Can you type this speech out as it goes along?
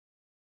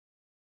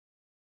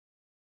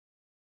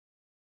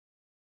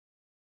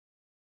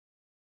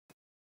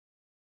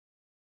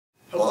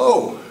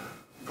Hello,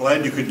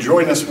 glad you could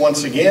join us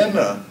once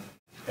again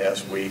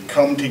as we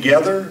come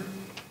together.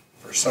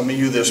 For some of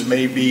you this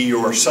may be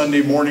your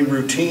Sunday morning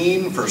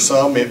routine, for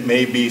some it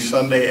may be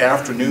Sunday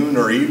afternoon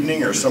or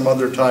evening or some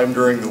other time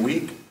during the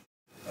week.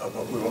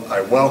 I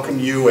welcome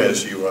you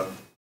as you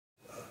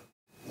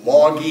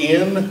log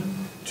in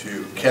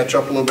to catch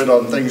up a little bit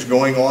on things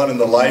going on in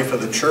the life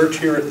of the church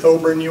here at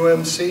Thoburn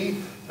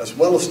UMC, as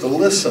well as to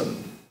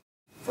listen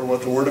for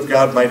what the Word of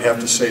God might have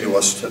to say to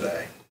us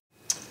today.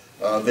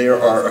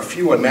 There are a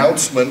few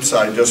announcements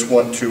I just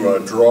want to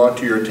draw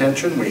to your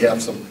attention. We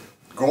have some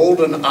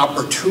golden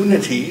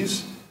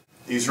opportunities.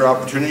 These are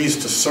opportunities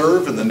to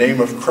serve in the name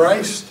of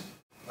Christ.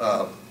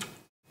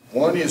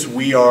 One is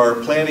we are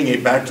planning a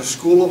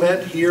back-to-school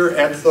event here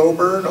at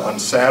Thoburn on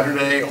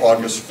Saturday,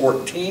 August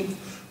 14th.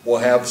 We'll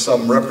have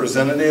some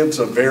representatives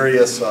of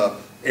various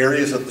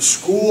areas at the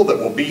school that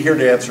will be here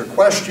to answer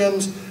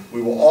questions.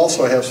 We will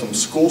also have some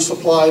school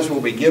supplies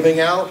we'll be giving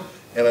out.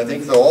 And I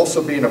think there'll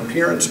also be an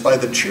appearance by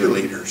the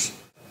cheerleaders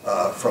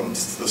from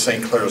the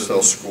St.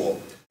 Clairsville School.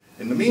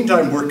 In the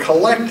meantime, we're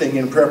collecting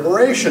in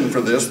preparation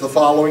for this the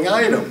following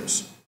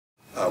items.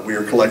 We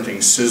are collecting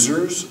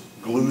scissors,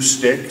 glue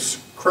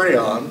sticks,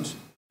 crayons,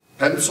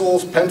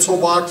 pencils, pencil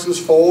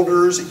boxes,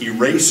 folders,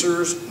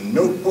 erasers,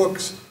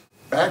 notebooks,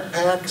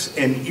 backpacks,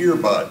 and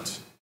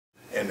earbuds.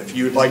 And if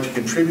you would like to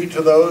contribute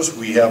to those,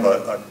 we have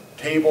a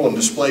table and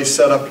display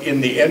set up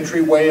in the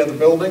entryway of the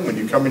building when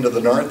you come into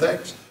the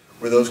narthex,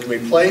 where those can be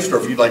placed, or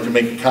if you'd like to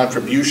make a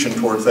contribution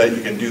towards that,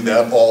 you can do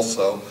that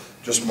also.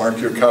 Just mark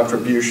your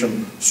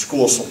contribution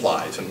school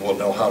supplies, and we'll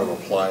know how to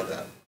apply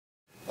that.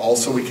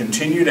 Also, we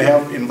continue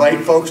to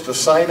invite folks to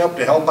sign up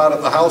to help out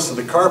at the House of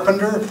the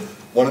Carpenter.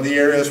 One of the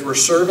areas we're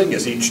serving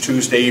is each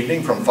Tuesday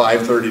evening from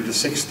 5:30 to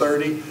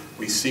 6:30.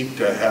 We seek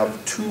to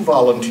have 2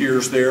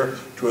 volunteers there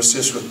to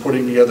assist with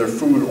putting together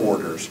food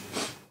orders.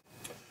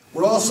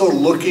 We're also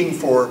looking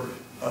for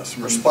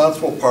some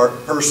responsible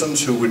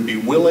persons who would be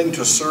willing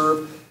to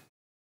serve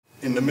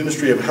in the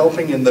ministry of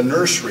helping in the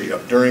nursery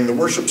during the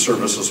worship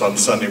services on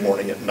Sunday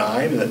morning at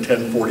 9 and at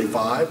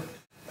 10:45.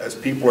 As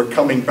people are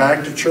coming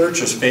back to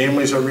church, as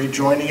families are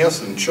rejoining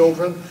us and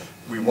children,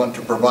 we want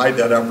to provide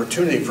that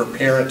opportunity for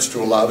parents to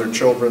allow their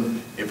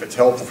children, if it's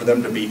helpful for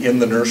them, to be in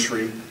the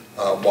nursery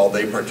while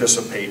they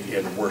participate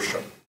in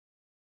worship.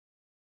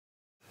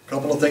 A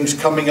couple of things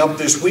coming up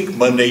this week.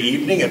 Monday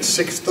evening at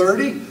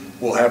 6:30,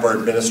 we'll have our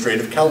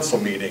administrative council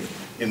meeting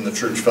in the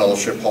Church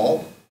Fellowship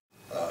Hall.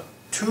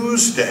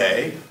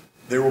 Tuesday,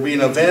 there will be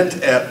an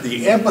event at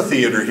the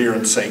amphitheater here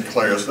in St.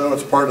 Clairsville.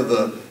 It's part of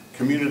the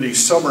community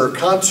summer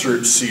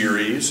concert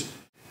series,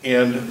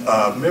 and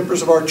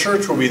members of our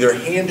church will be there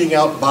handing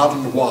out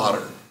bottled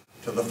water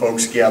to the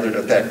folks gathered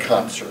at that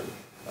concert.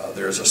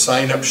 There's a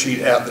sign-up sheet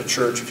at the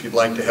church if you'd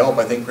like to help.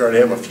 I think we already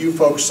have a few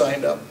folks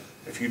signed up.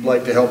 If you'd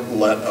like to help,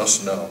 let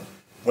us know.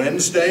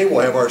 Wednesday,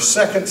 we'll have our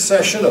second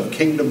session of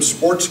Kingdom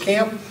Sports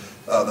Camp.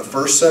 The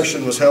first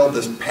session was held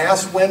this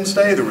past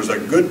Wednesday. There was a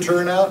good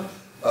turnout.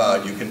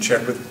 You can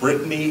check with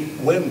Brittany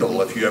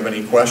Wendell if you have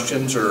any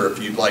questions or if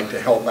you'd like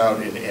to help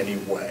out in any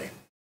way.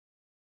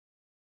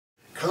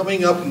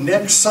 Coming up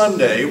next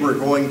Sunday, we're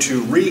going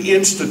to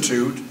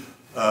reinstitute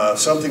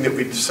something that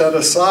we set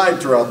aside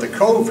throughout the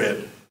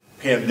COVID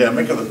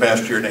pandemic of the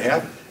past year and a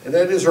half, and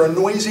that is our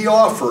noisy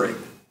offering.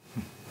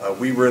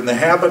 We were in the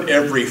habit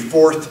every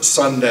 4th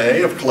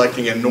Sunday of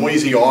collecting a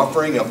noisy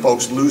offering of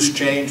folks' loose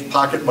change,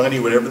 pocket money,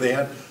 whatever they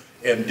had,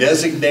 and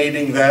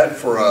designating that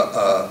for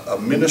a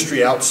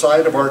ministry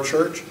outside of our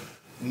church.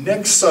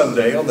 Next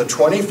Sunday, on the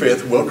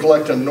 25th, we'll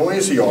collect a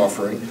noisy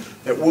offering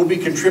that will be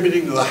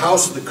contributing to the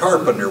House of the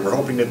Carpenter. We're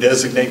hoping to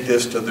designate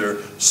this to their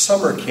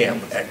summer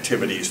camp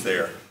activities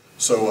there.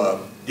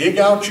 So dig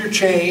out your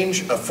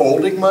change.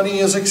 Folding money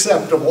is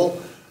acceptable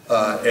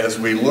as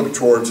we look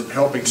towards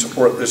helping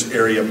support this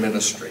area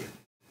ministry.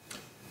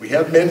 We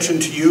have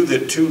mentioned to you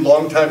that 2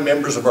 longtime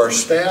members of our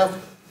staff,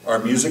 our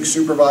music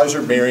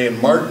supervisor,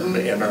 Marion Martin,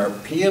 and our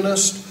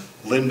pianist,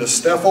 Linda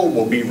Steffel,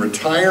 will be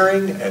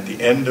retiring at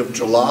the end of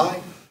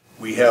July.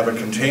 We have a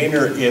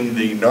container in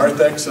the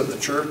narthex of the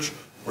church.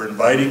 We're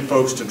inviting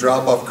folks to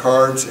drop off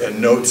cards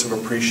and notes of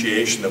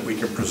appreciation that we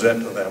can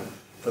present to them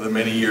for the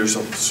many years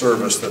of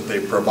service that they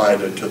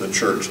provided to the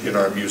church in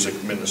our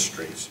music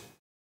ministries.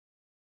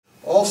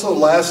 Also,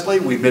 lastly,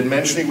 we've been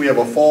mentioning we have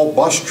a fall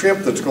bus trip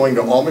that's going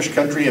to Amish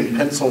country in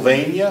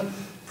Pennsylvania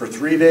for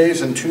 3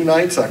 days and 2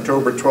 nights,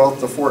 October 12th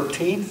to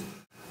 14th.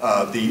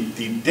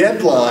 The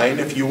deadline,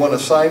 if you want to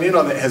sign in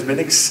on it, has been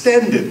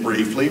extended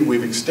briefly.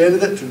 We've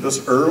extended it to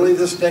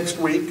this next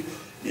week.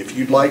 If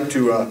you'd like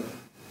to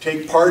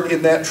take part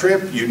in that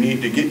trip, you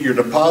need to get your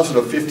deposit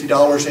of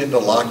 $50 in to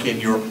lock in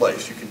your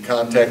place. You can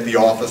contact the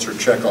office or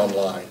check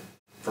online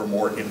for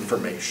more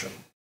information.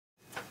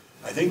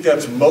 I think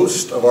that's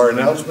most of our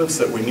announcements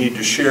that we need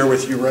to share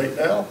with you right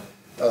now.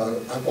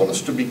 I want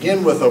us to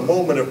begin with a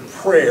moment of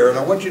prayer, and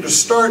I want you to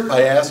start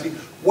by asking,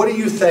 what are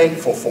you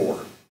thankful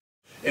for?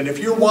 And if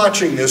you're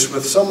watching this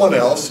with someone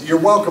else, you're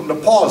welcome to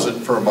pause it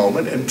for a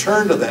moment and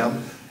turn to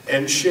them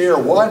and share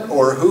what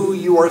or who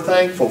you are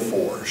thankful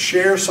for.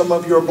 Share some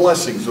of your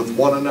blessings with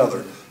one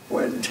another. Go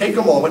ahead and take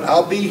a moment.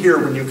 I'll be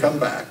here when you come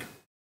back.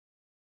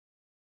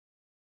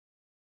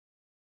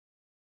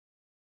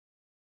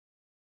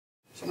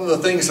 Some of the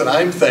things that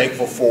I'm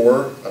thankful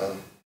for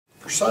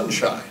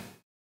sunshine,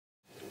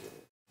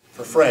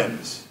 for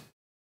friends,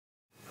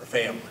 for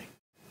family,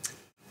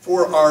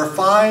 for our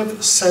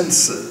five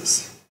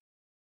senses: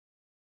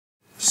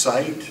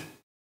 sight,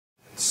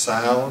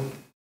 sound,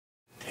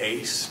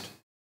 taste,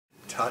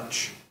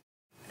 touch,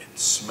 and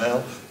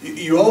smell.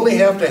 You only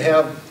have to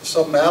have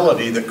some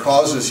malady that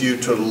causes you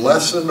to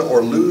lessen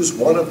or lose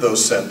one of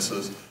those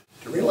senses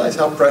to realize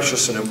how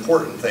precious and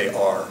important they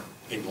are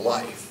in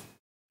life.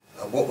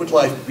 What would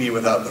life be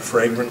without the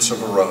fragrance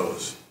of a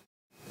rose,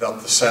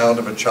 without the sound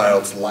of a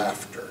child's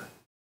laughter,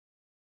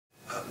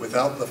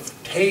 without the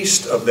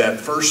taste of that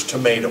first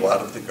tomato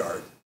out of the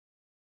garden?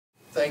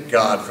 Thank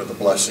God for the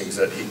blessings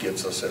that He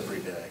gives us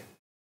every day.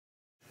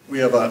 We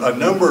have a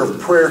number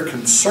of prayer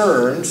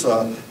concerns.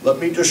 Let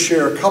me just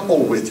share a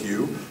couple with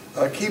you.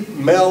 Keep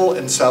Mel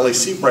and Sally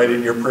Seabright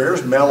in your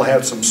prayers. Mel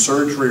had some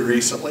surgery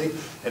recently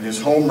and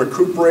is home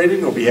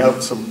recuperating. We'll be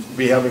having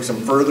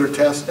some further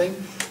testing.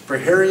 For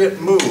Harriet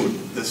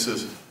Moon, this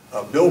is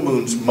Bill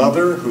Moon's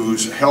mother,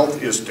 whose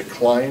health is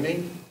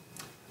declining.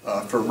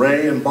 For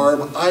Ray and Barb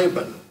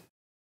Iben.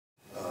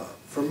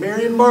 For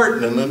Marion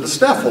Martin and Linda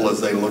Steffel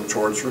as they look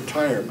towards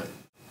retirement.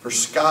 For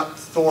Scott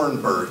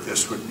Thornburg,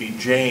 this would be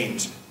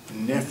Jane's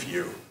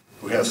nephew,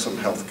 who has some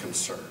health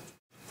concerns.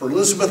 For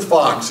Elizabeth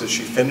Fox, as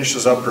she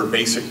finishes up her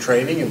basic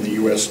training in the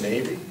U.S.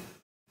 Navy.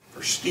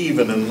 For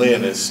Stephen and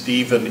Lynn, as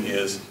Stephen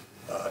is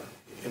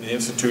in an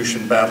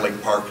institution battling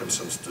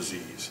Parkinson's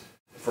disease.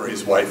 For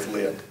his wife,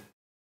 Lynn.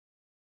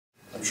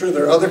 I'm sure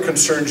there are other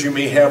concerns you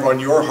may have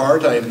on your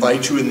heart. I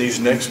invite you in these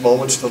next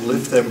moments to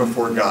lift them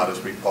before God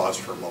as we pause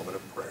for a moment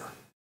of prayer.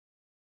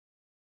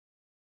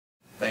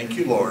 Thank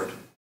you, Lord,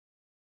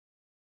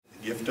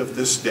 the gift of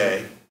this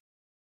day,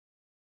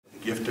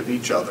 the gift of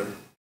each other,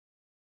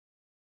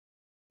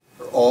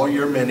 for all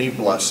your many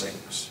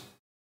blessings,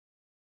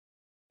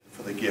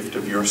 for the gift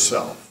of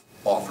yourself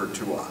offered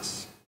to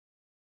us.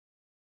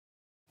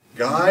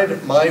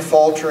 Guide my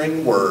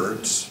faltering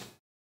words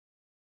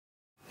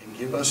and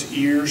give us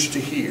ears to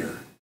hear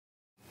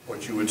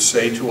what you would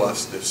say to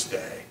us this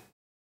day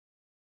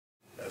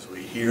as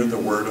we hear the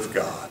word of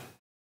God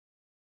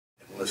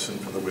and listen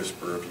for the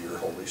whisper of your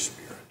Holy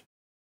Spirit.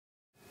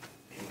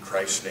 In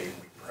Christ's name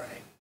we pray.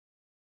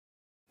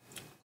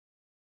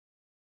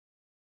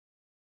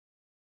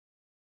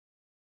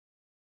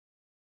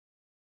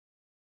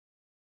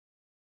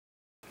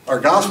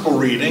 Our gospel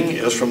reading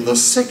is from the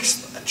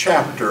 6th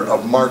chapter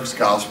of Mark's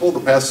gospel.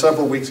 The past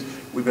several weeks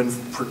we've been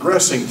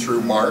progressing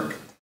through Mark.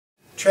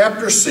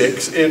 Chapter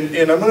 6,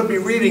 and I'm going to be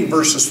reading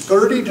verses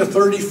 30 to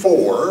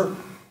 34,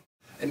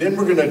 and then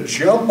we're going to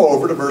jump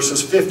over to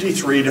verses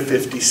 53 to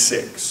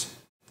 56.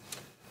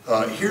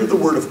 Hear the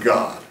word of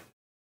God.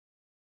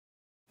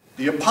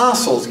 The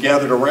apostles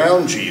gathered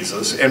around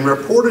Jesus and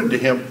reported to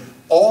him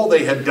all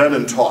they had done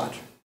and taught.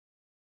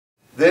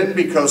 Then,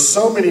 because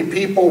so many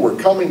people were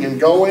coming and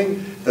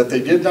going that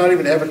they did not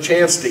even have a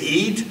chance to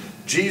eat,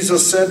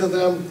 Jesus said to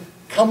them,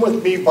 "Come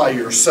with me by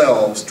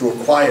yourselves to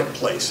a quiet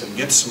place and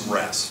get some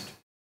rest."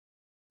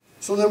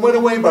 So they went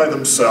away by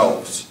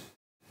themselves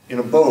in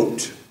a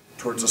boat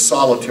towards a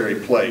solitary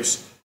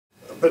place.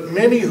 But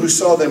many who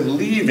saw them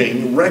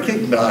leaving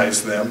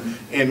recognized them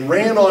and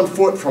ran on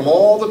foot from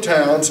all the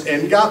towns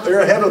and got there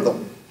ahead of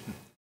them.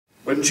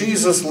 When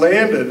Jesus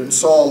landed and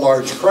saw a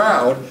large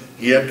crowd,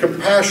 he had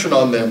compassion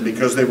on them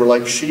because they were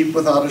like sheep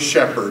without a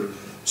shepherd.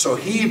 So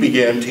he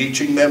began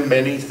teaching them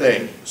many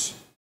things.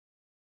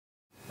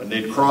 When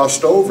they'd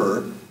crossed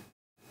over,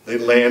 they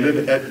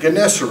landed at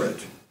Gennesaret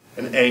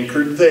and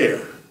anchored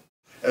there.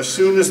 As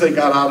soon as they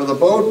got out of the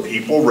boat,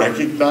 people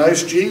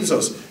recognized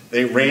Jesus.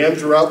 They ran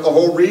throughout the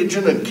whole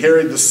region and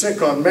carried the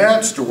sick on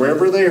mats to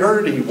wherever they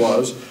heard he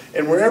was.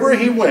 And wherever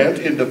he went,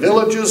 into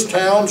villages,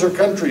 towns, or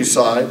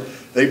countryside,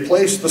 they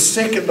placed the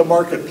sick in the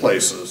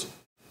marketplaces.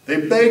 They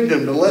begged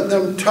him to let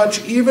them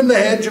touch even the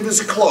edge of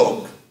his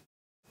cloak.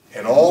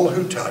 And all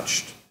who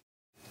touched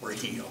were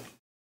healed.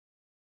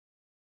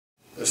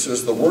 This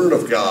is the word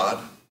of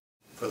God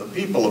for the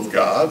people of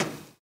God.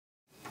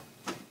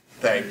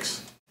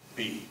 Thanks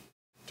be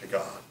to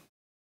God.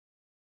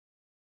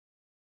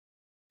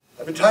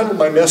 I've entitled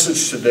my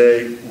message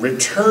today,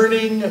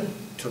 Returning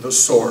to the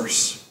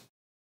Source,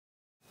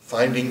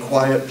 Finding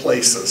Quiet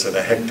Places in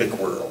a Hectic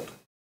World.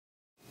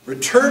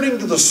 Returning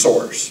to the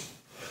source.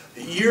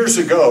 Years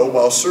ago,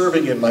 while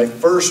serving in my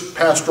first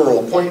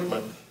pastoral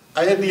appointment,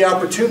 I had the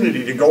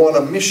opportunity to go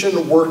on a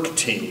mission work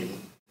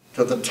team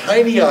to the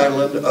tiny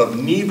island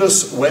of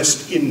Nevis,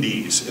 West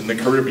Indies in the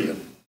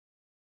Caribbean.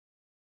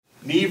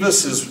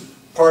 Nevis is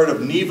part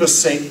of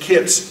Nevis St.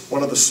 Kitts,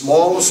 one of the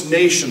smallest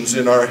nations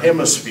in our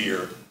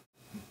hemisphere.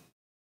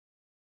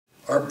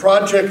 Our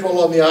project while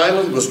on the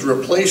island was to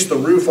replace the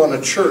roof on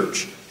a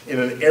church in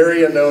an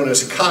area known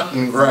as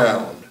Cotton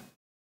Ground.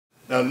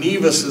 Now,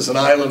 Nevis is an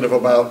island of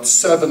about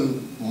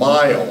 7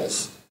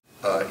 miles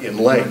in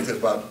length,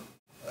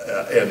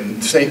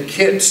 and St.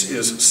 Kitts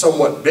is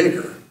somewhat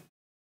bigger.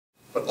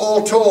 But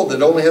all told,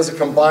 it only has a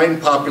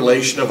combined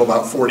population of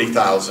about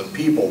 40,000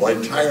 people, the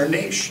entire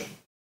nation.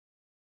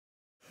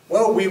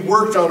 Well, we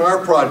worked on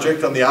our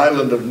project on the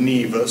island of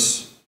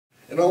Nevis,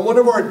 and on one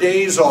of our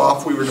days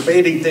off, we were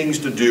debating things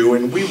to do,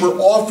 and we were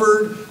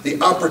offered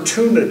the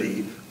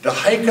opportunity to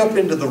hike up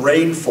into the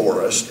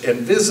rainforest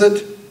and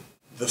visit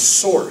the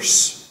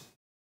source.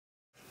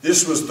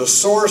 This was the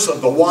source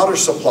of the water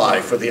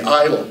supply for the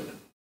island.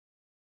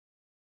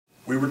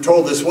 We were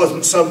told this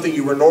wasn't something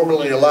you were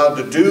normally allowed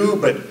to do,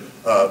 but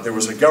there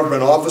was a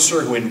government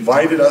officer who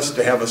invited us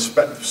to have a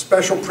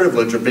special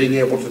privilege of being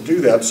able to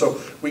do that. So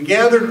we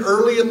gathered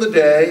early in the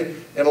day,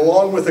 and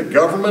along with a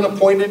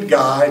government-appointed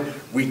guide,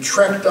 we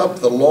trekked up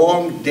the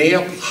long,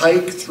 damp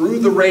hike through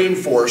the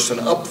rainforest and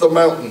up the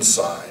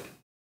mountainside.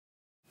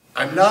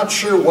 I'm not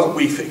sure what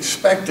we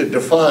expected to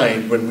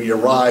find when we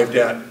arrived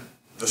at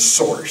the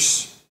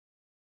source.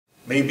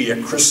 Maybe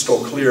a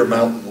crystal clear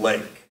mountain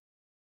lake,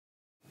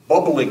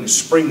 bubbling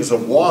springs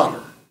of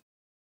water,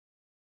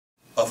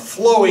 a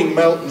flowing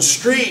mountain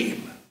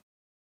stream.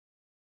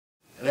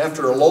 And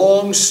after a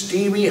long,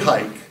 steamy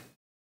hike,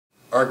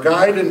 our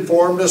guide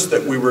informed us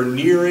that we were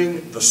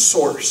nearing the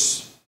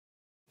source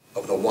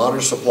of the water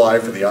supply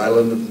for the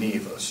island of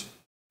Nevis.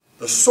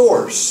 The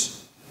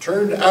source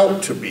turned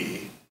out to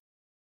be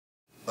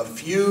a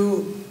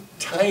few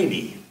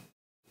tiny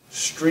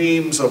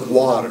streams of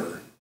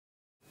water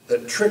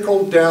that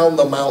trickled down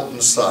the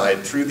mountainside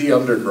through the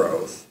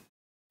undergrowth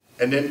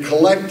and then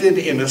collected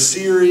in a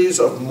series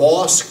of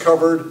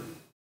moss-covered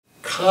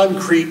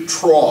concrete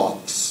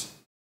troughs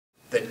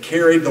that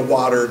carried the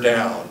water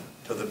down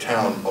to the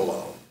town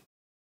below.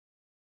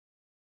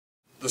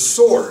 The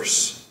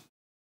source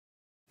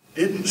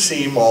didn't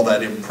seem all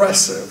that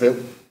impressive.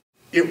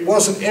 It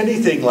wasn't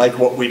anything like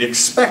what we'd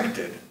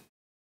expected.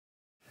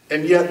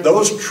 And yet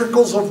those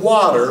trickles of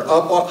water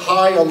up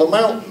high on the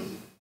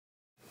mountain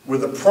were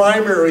the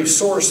primary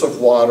source of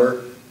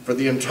water for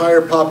the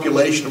entire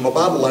population of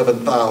about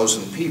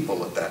 11,000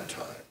 people at that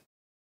time.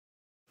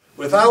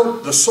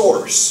 Without the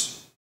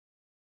source,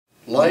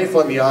 life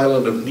on the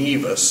island of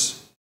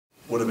Nevis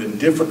would have been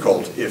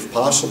difficult, if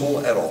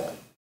possible at all.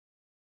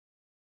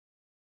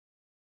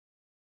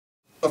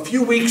 A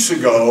few weeks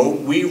ago,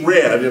 we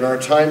read in our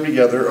time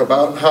together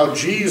about how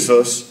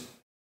Jesus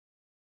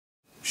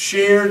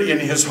shared in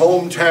his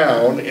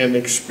hometown and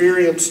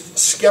experienced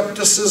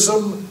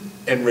skepticism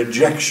and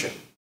rejection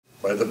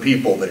by the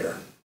people there.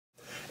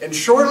 And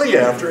shortly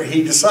after,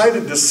 he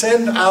decided to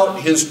send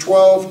out his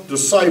 12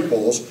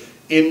 disciples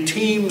in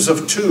teams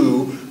of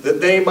 2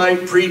 that they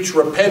might preach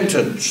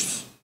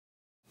repentance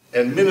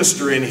and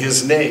minister in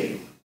his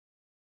name.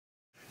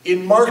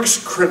 In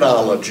Mark's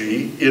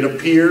chronology, it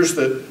appears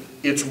that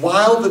it's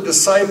while the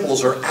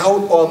disciples are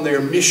out on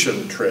their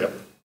mission trip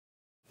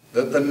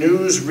that the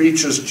news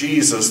reaches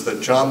Jesus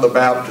that John the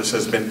Baptist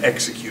has been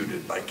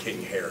executed by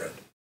King Herod.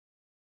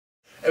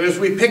 And as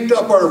we picked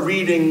up our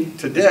reading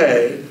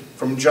today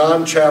from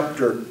John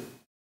chapter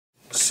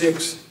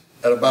 6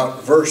 at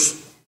about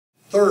verse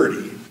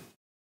 30,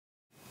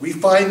 we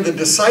find the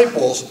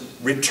disciples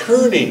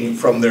returning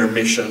from their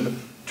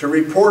mission to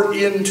report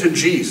in to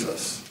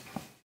Jesus.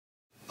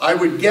 I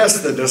would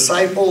guess the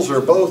disciples are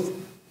both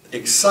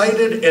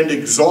excited and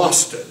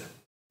exhausted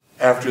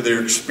after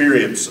their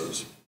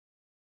experiences.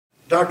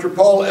 Dr.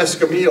 Paul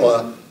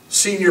Escamilla,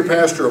 senior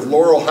pastor of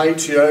Laurel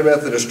Heights United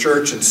Methodist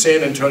Church in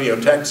San Antonio,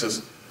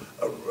 Texas,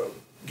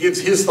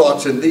 gives his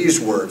thoughts in these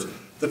words.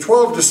 The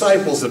 12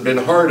 disciples had been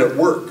hard at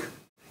work.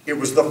 It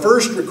was the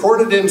first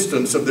recorded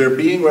instance of their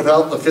being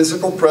without the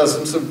physical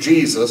presence of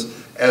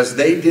Jesus as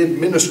they did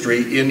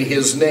ministry in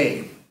his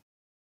name,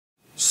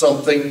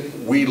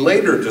 something we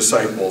later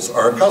disciples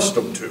are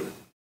accustomed to.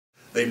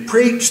 They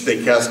preached,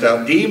 they cast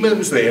out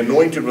demons, they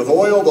anointed with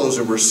oil those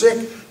who were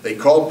sick, they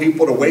called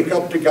people to wake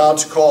up to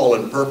God's call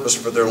and purpose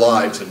for their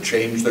lives and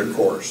change their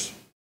course.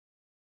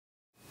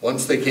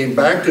 Once they came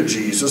back to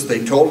Jesus,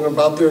 they told him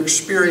about their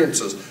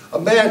experiences.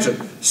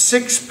 Imagine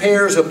 6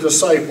 pairs of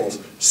disciples,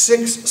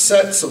 6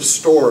 sets of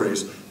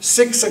stories,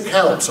 6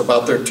 accounts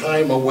about their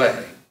time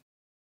away.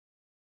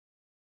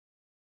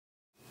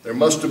 There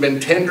must have been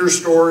tender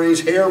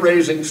stories,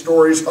 hair-raising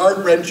stories,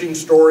 heart-wrenching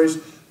stories,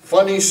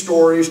 funny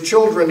stories,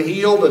 children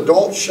healed,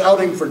 adults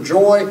shouting for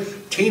joy,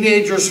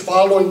 teenagers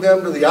following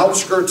them to the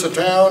outskirts of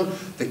town,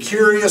 the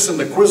curious and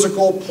the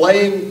quizzical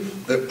plying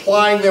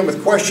them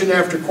with question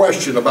after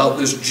question about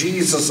this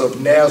Jesus of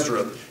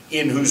Nazareth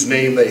in whose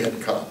name they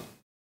had come.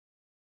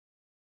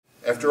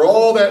 After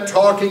all that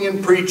talking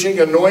and preaching,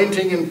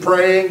 anointing and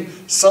praying,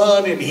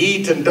 sun and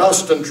heat and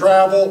dust and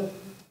travel,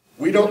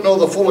 we don't know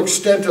the full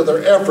extent of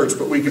their efforts,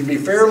 but we can be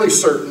fairly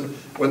certain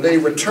when they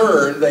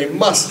returned, they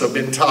must have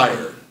been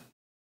tired.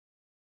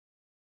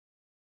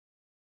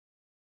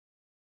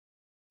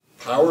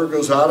 Power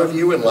goes out of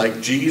you, and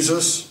like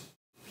Jesus,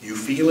 you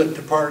feel it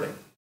departing.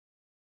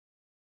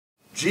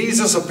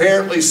 Jesus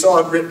apparently saw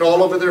it written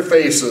all over their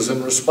faces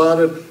and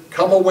responded,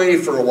 "Come away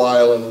for a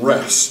while and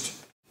rest.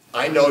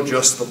 I know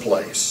just the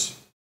place."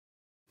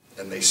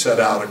 And and they set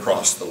out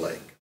across the lake.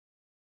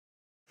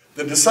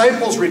 The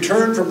disciples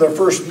return from their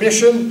first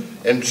mission,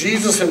 and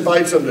Jesus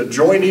invites them to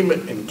join him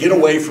and get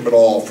away from it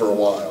all for a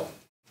while.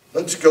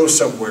 Let's go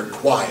somewhere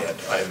quiet,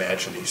 I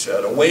imagine he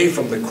said, away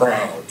from the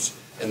crowds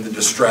and the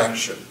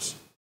distractions,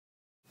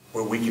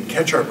 where we can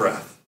catch our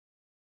breath.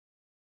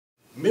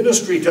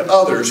 Ministry to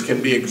others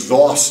can be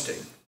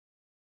exhausting.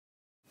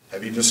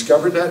 Have you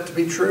discovered that to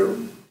be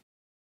true?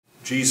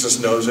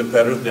 Jesus knows it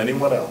better than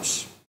anyone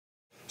else.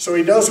 So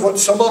he does what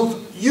some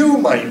of you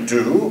might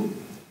do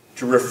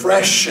to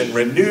refresh and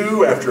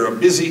renew after a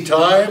busy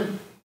time.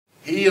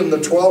 He and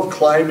the 12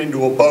 climb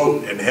into a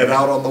boat and head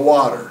out on the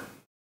water.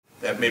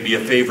 That may be a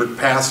favorite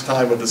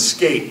pastime of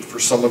escape for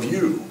some of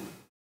you.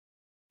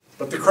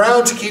 But the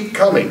crowds keep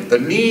coming. The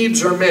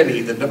needs are many.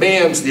 The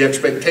demands, the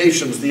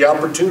expectations, the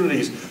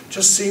opportunities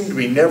just seem to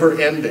be never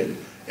ending.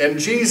 And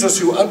Jesus,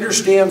 who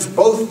understands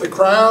both the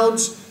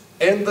crowds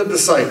and the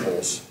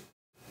disciples,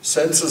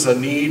 senses a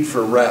need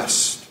for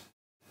rest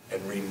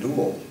and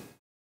renewal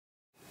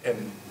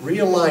and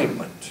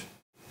realignment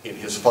in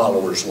his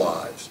followers'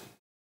 lives.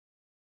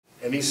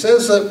 And he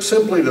says that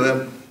simply to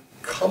them,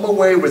 come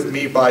away with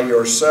me by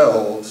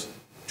yourselves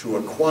to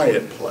a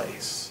quiet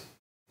place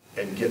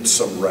and get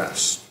some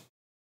rest.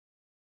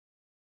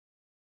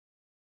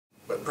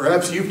 But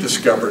perhaps you've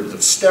discovered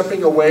that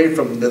stepping away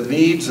from the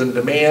needs and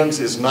demands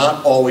is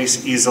not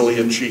always easily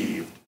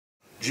achieved.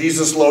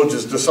 Jesus loads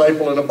his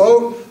disciple in a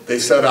boat. They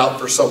set out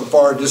for some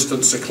far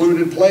distant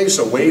secluded place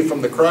away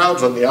from the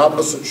crowds on the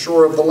opposite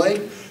shore of the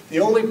lake. The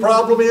only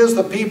problem is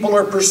the people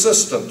are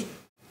persistent.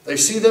 They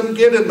see them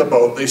get in the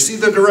boat. They see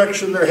the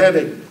direction they're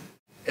heading.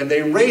 And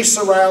they race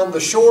around the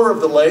shore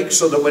of the lake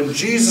so that when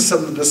Jesus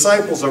and the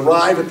disciples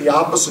arrive at the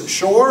opposite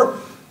shore,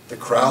 the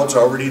crowd's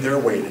already there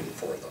waiting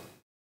for them.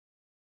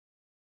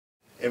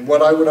 And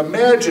what I would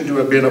imagine to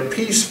have been a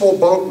peaceful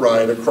boat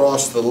ride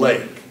across the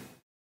lake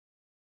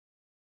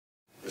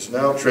is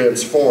now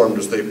transformed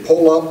as they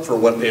pull up for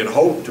what they had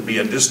hoped to be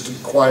a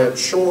distant, quiet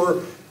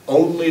shore,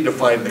 only to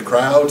find the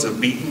crowds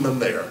have beaten them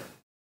there.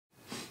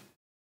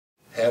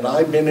 Had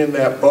I been in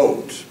that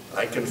boat,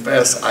 I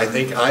confess, I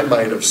think I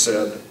might have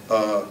said,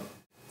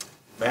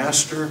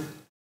 Master,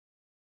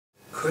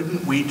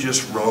 couldn't we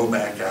just row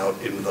back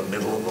out into the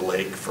middle of the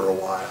lake for a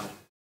while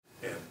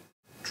and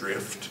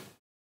drift?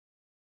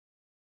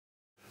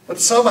 But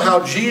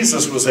somehow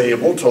Jesus was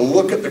able to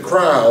look at the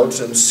crowds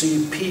and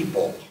see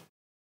people.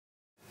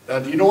 Now,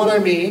 do you know what I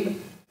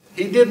mean?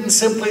 He didn't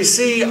simply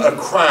see a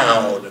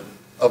crowd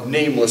of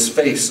nameless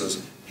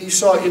faces. He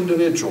saw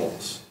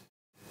individuals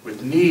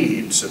with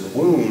needs and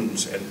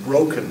wounds and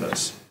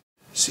brokenness,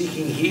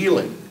 seeking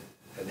healing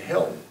and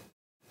help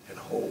and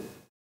hope.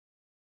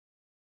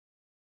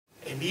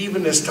 And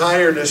even as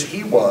tired as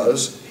he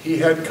was, he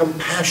had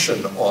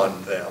compassion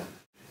on them.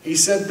 He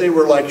said they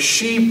were like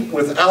sheep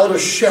without a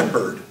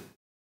shepherd.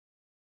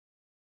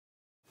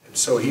 And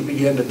so he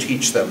began to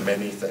teach them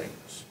many things.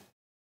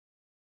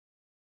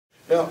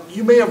 Now,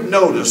 you may have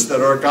noticed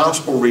that our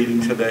gospel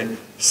reading today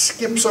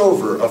skips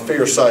over a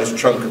fair-sized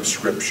chunk of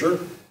Scripture.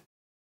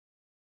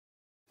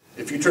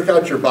 If you took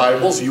out your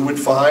Bibles, you would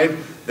find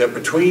that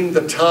between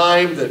the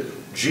time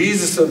that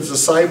Jesus and his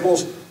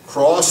disciples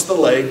cross the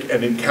lake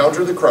and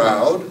encounter the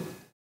crowd,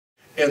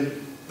 and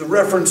the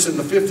reference in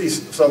the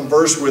 50-some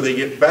verse where they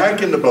get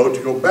back in the boat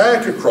to go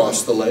back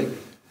across the lake,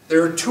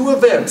 there are two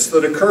events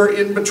that occur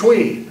in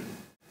between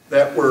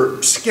that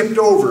were skipped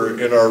over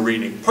in our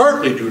reading,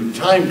 partly due to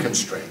time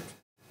constraint.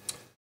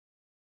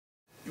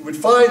 You would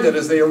find that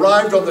as they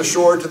arrived on the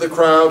shore to the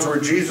crowds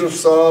where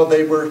Jesus saw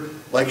they were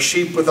like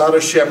sheep without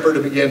a shepherd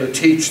and began to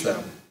teach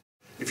them.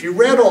 If you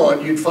read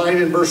on, you'd find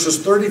in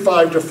verses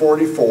 35 to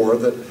 44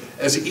 that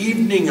as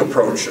evening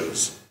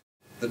approaches,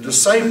 the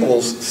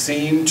disciples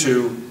seem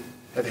to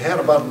have had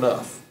about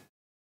enough.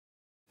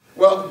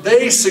 Well,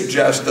 they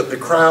suggest that the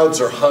crowds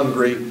are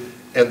hungry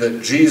and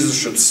that Jesus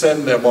should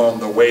send them on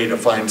the way to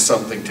find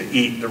something to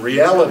eat. The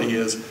reality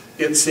is,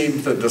 it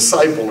seems the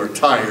disciples are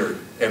tired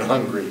and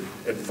hungry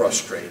and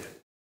frustrated.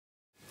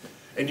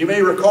 And you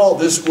may recall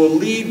this will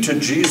lead to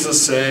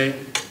Jesus saying,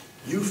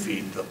 you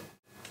feed them.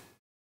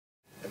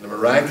 And the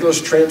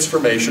miraculous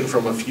transformation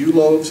from a few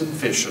loaves and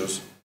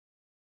fishes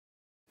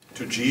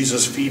to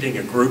Jesus feeding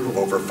a group of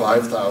over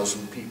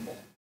 5,000 people.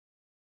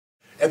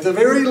 At the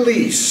very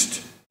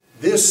least,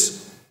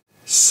 this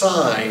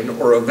sign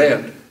or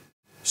event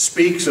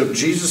speaks of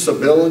Jesus'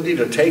 ability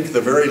to take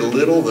the very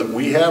little that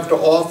we have to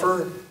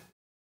offer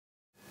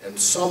and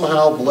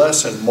somehow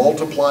bless and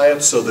multiply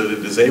it so that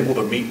it is able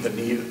to meet the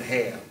need at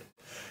hand.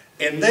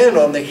 And then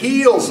on the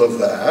heels of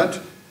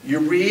that, you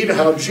read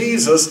how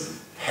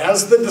Jesus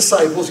has the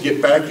disciples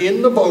get back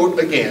in the boat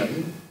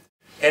again,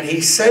 and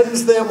he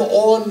sends them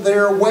on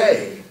their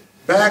way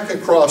back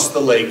across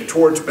the lake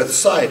towards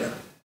Bethsaida,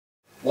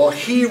 while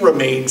he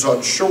remains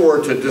on shore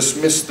to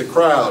dismiss the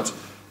crowds.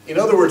 In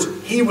other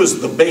words, he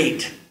was the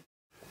bait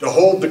to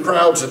hold the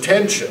crowd's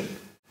attention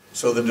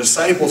so the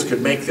disciples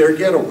could make their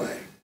getaway.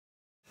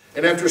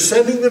 And after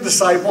sending the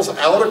disciples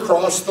out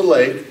across the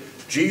lake,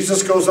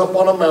 Jesus goes up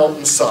on a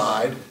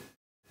mountainside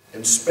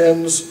and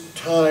spends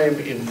time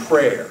in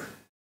prayer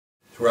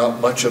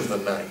throughout much of the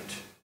night.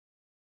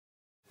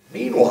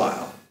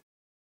 Meanwhile,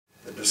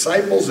 the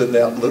disciples in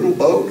that little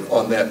boat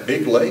on that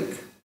big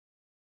lake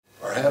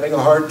are having a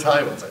hard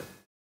time of it.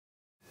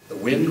 The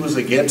wind was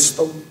against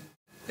them.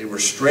 They were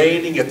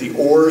straining at the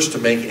oars to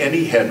make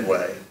any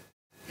headway,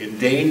 in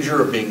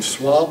danger of being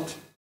swamped.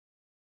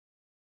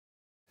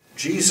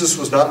 Jesus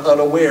was not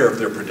unaware of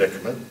their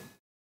predicament,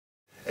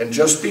 and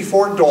just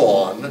before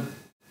dawn,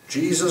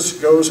 Jesus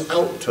goes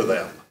out to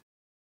them,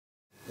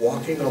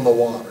 walking on the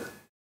water.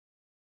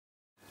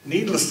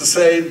 Needless to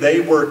say, they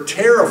were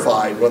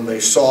terrified when they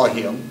saw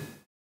him,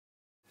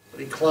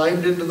 but he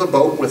climbed into the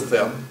boat with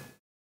them,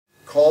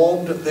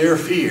 calmed their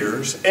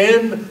fears,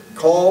 and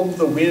calmed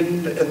the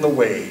wind and the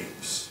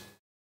waves.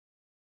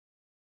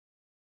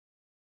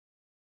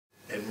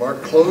 And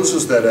Mark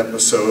closes that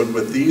episode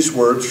with these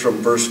words from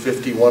verse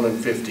 51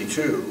 and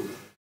 52.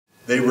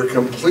 They were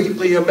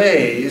completely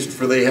amazed,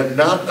 for they had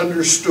not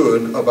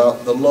understood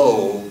about the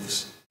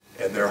loaves,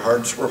 and their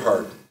hearts were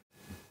hardened.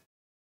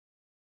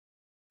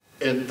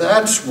 And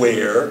that's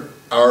where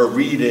our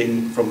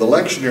reading from the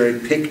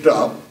lectionary picked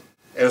up,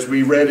 as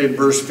we read in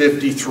verse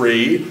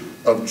 53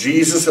 of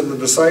Jesus and the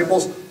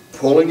disciples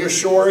pulling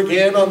ashore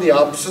again on the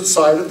opposite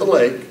side of the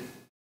lake.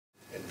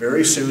 And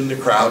very soon the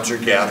crowds are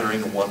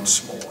gathering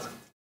once more.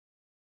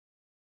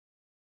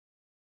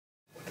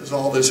 What does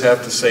all this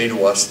have to say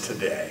to us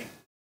today?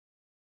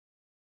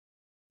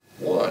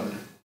 One,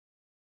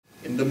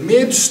 in the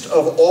midst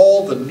of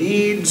all the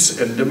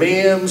needs and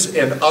demands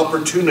and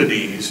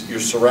opportunities you're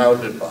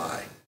surrounded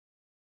by,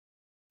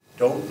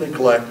 don't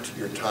neglect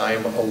your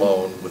time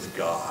alone with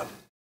God.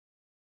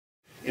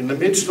 In the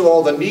midst of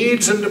all the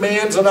needs and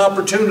demands and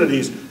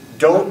opportunities,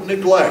 don't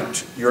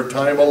neglect your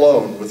time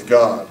alone with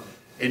God.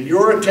 In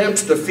your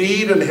attempts to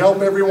feed and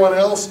help everyone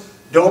else,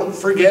 don't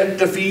forget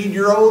to feed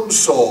your own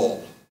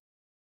soul.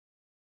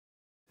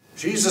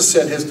 Jesus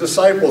sent his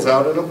disciples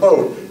out in a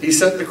boat. He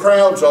sent the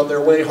crowds on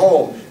their way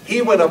home.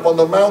 He went up on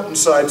the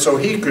mountainside so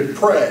he could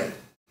pray.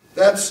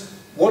 That's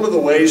one of the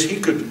ways he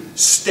could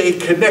stay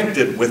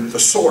connected with the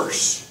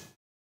source.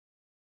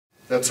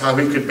 That's how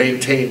he could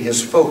maintain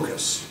his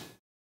focus.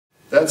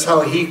 That's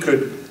how he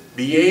could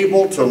be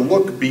able to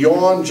look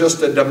beyond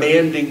just a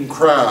demanding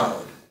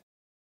crowd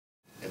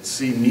and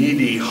see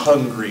needy,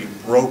 hungry,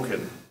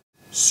 broken,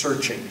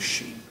 searching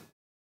sheep.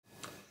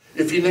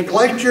 If you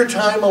neglect your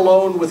time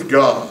alone with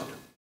God,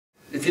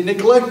 if you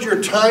neglect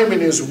your time in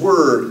his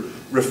word,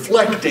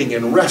 reflecting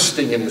and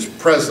resting in his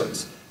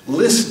presence,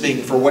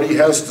 listening for what he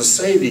has to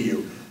say to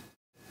you,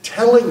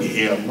 telling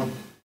him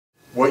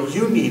what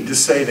you need to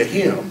say to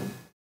him,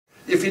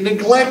 if you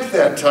neglect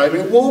that time,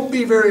 it won't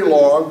be very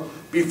long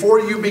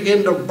before you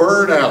begin to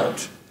burn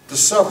out, to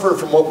suffer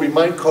from what we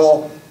might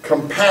call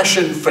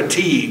compassion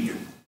fatigue.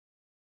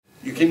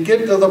 You can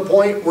get to the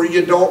point where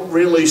you don't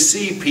really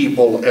see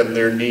people and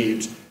their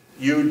needs.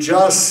 You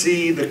just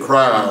see the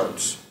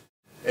crowds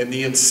and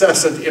the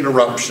incessant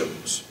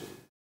interruptions.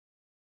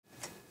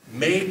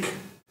 Make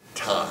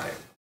time.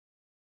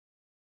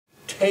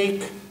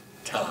 Take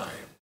time.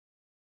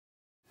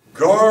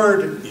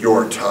 Guard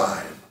your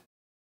time,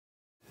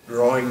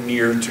 drawing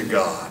near to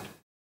God.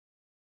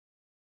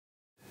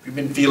 If you've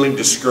been feeling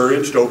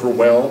discouraged,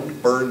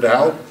 overwhelmed, burned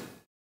out,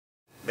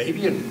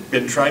 maybe you've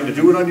been trying to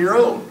do it on your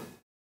own.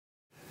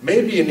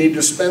 Maybe you need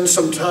to spend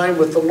some time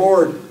with the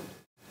Lord,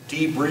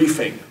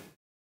 debriefing,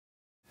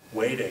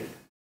 waiting,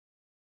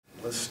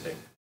 listening,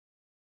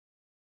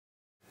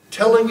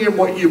 telling him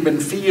what you've been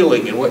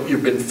feeling and what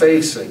you've been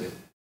facing,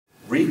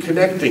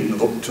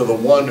 reconnecting to the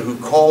one who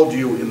called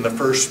you in the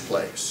first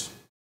place.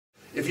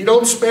 If you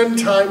don't spend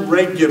time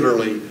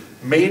regularly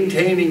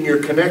maintaining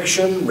your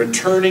connection,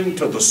 returning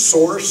to the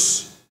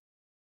source,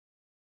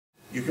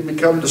 you can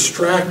become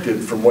distracted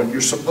from what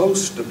you're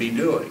supposed to be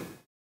doing,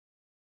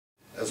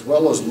 as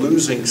well as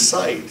losing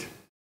sight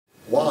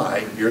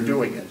why you're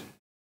doing it.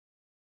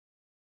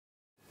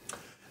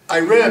 I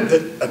read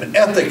that an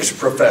ethics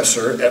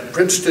professor at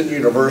Princeton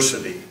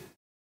University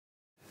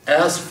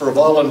asked for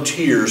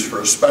volunteers for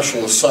a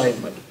special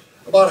assignment.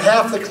 About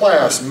half the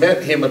class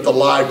met him at the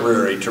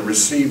library to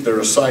receive their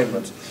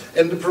assignments,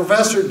 and the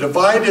professor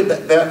divided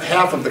that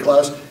half of the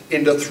class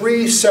into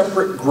 3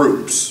 separate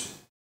groups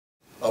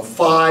of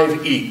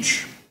 5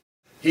 each.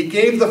 He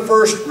gave the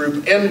first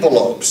group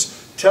envelopes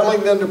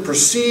telling them to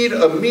proceed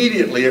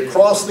immediately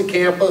across the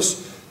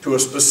campus to a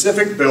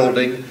specific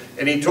building,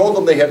 and he told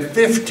them they had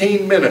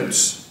 15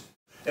 minutes.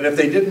 And if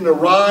they didn't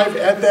arrive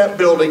at that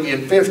building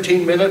in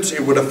 15 minutes,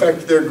 it would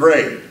affect their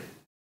grade.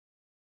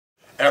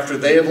 After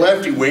they had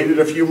left, he waited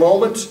a few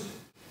moments,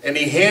 and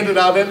he handed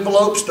out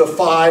envelopes to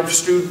 5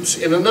 students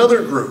in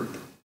another group.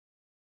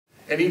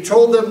 And he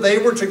told them they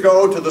were to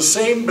go to the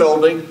same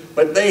building,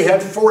 but they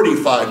had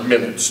 45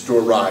 minutes to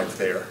arrive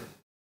there.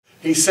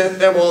 He sent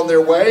them on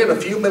their way, and a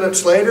few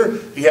minutes later,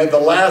 he had the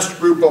last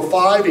group of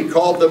 5. He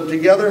called them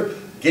together,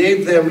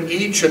 gave them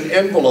each an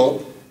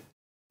envelope,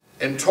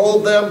 and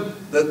told them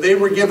that they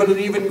were given an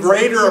even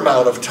greater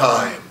amount of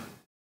time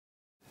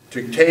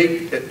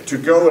to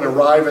go and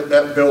arrive at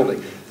that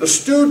building. The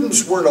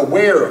students weren't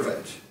aware of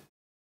it.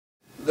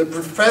 The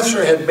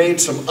professor had made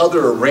some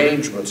other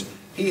arrangements.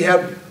 He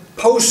had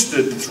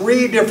posted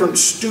 3 different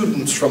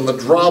students from the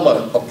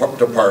drama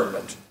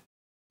department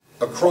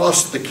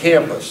across the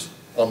campus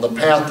on the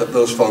path that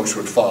those folks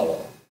would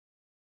follow.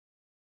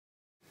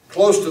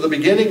 Close to the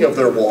beginning of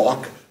their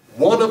walk,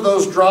 one of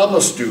those drama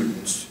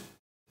students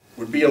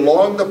would be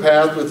along the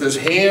path with his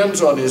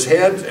hands on his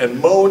head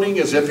and moaning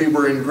as if he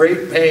were in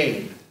great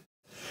pain.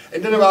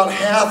 And then about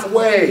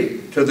halfway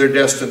to their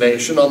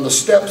destination, on the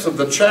steps of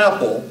the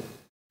chapel,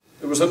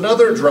 there was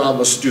another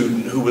drama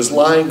student who was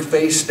lying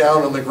face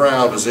down on the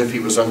ground as if he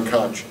was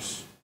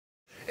unconscious.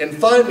 And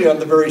finally, on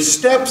the very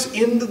steps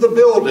into the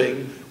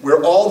building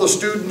where all the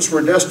students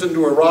were destined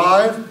to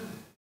arrive,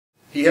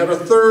 he had a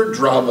third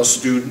drama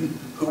student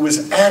who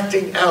was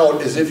acting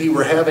out as if he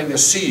were having a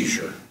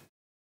seizure.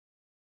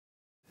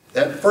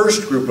 That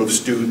first group of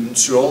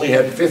students, who only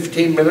had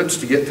 15 minutes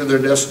to get to their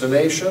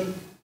destination,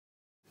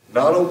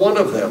 not a one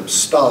of them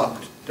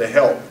stopped to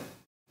help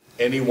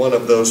any one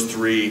of those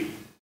 3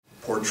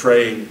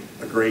 portraying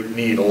a great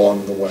need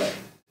along the way.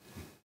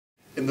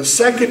 In the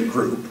second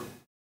group,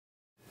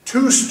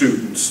 2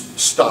 students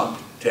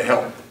stopped to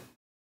help.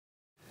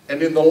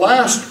 And in the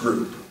last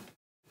group,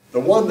 the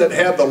one that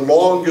had the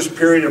longest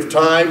period of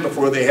time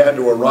before they had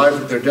to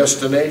arrive at their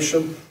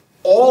destination,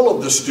 all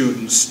of the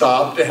students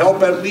stopped to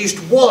help at least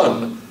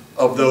one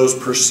of those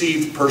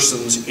perceived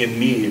persons in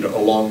need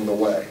along the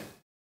way.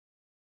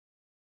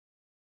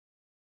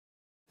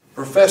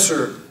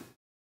 Professor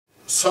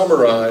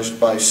summarized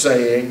by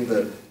saying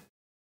that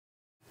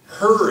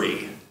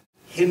hurry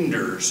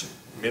hinders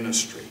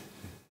ministry.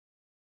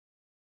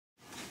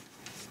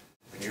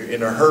 When you're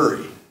in a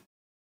hurry,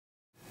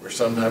 we're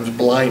sometimes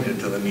blinded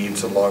to the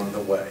needs along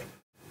the way.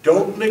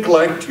 Don't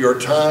neglect your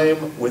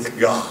time with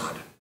God.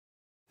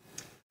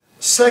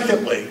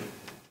 Secondly,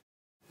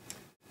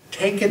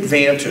 take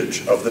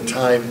advantage of the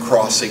time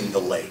crossing the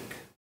lake.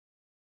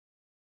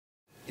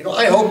 You know,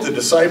 I hope the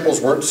disciples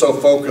weren't so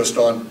focused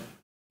on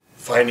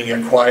finding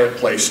a quiet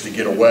place to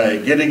get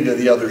away, getting to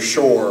the other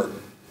shore,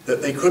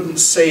 that they couldn't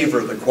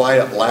savor the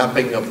quiet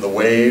lapping of the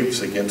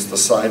waves against the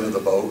side of the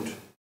boat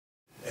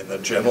and the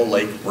gentle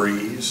lake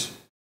breeze.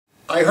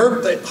 I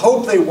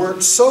hope they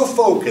weren't so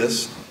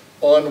focused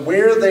on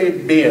where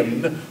they'd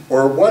been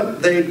or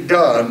what they'd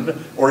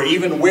done or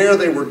even where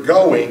they were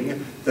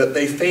going that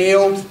they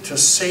failed to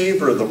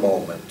savor the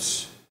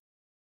moments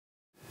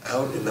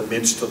out in the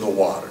midst of the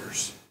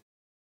waters.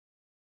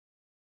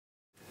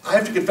 I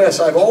have to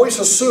confess, I've always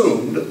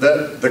assumed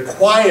that the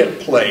quiet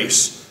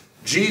place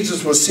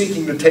Jesus was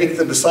seeking to take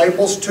the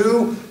disciples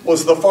to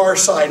was the far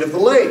side of the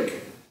lake.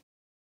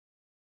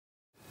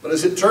 But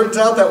as it turns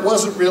out, that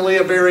wasn't really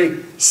a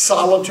very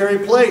solitary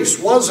place,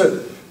 was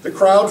it? The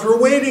crowds were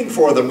waiting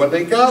for them when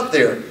they got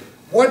there.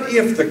 What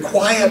if the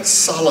quiet,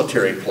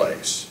 solitary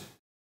place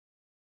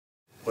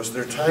was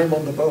their time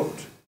on the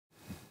boat?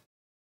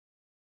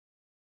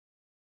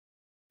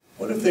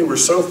 What if they were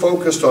so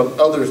focused on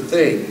other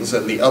things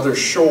and the other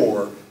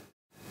shore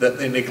that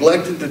they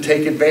neglected to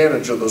take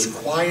advantage of those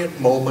quiet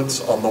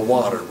moments on the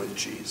water with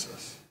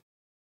Jesus?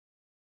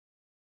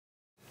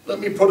 Let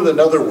me put it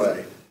another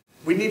way.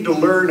 We need to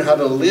learn how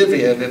to live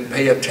in and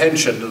pay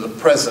attention to the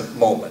present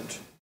moment.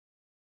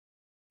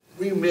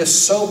 We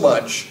miss so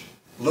much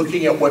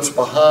looking at what's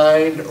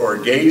behind or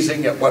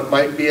gazing at what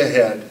might be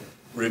ahead,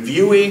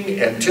 reviewing,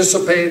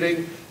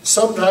 anticipating.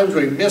 Sometimes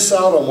we miss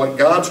out on what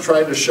God's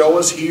trying to show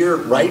us here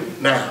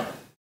right now.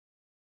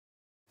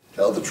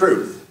 Tell the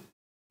truth.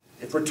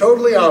 If we're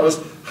totally honest,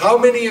 how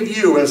many of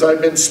you, as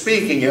I've been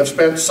speaking, have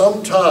spent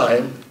some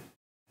time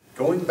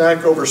going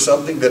back over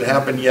something that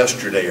happened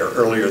yesterday or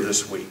earlier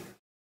this week?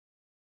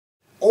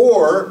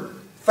 Or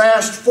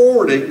fast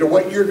forwarding to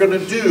what you're going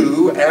to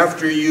do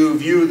after you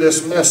view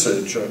this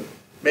message,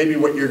 maybe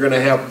what you're going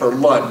to have for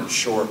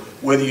lunch, or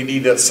whether you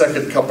need that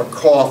second cup of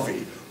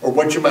coffee, or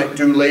what you might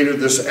do later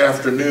this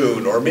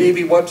afternoon, or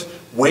maybe what's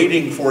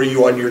waiting for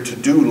you on your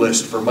to-do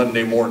list for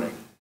Monday morning.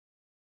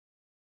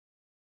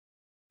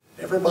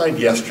 Never mind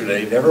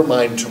yesterday, never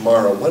mind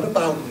tomorrow. What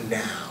about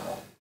now?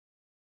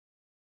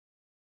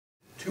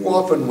 Too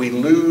often we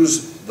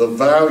lose the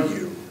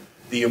value,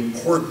 the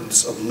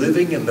importance of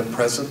living in the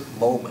present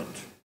moment.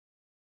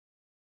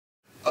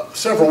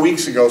 Several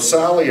weeks ago,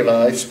 Sally and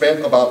I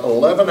spent about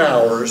 11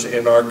 hours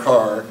in our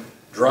car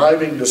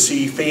driving to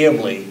see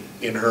family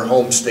in her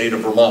home state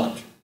of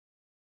Vermont.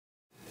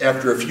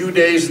 After a few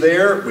days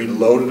there, we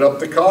loaded up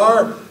the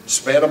car,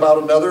 spent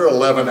about another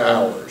 11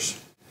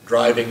 hours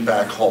driving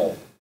back home.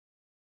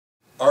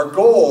 Our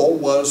goal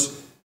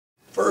was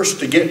first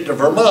to get to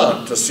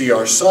Vermont to see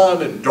our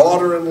son and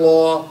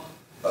daughter-in-law,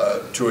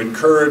 to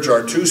encourage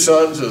our 2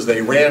 sons as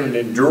they ran an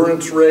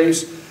endurance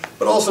race,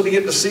 but also to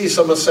get to see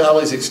some of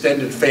Sally's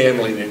extended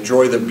family and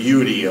enjoy the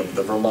beauty of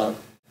the Vermont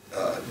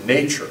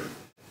nature.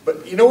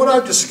 But you know what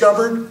I've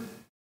discovered?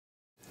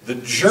 The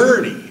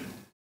journey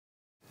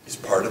is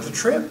part of the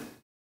trip.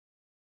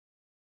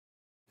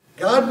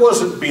 God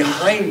wasn't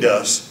behind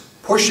us,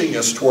 pushing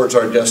us towards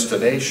our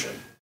destination.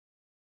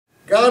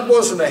 God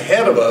wasn't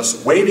ahead of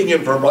us, waiting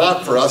in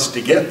Vermont for us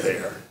to get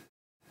there.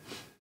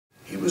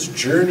 He was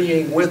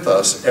journeying with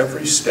us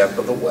every step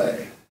of the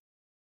way.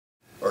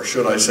 Or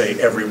should I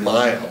say, every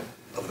mile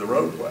of the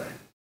roadway.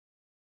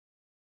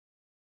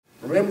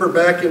 Remember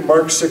back in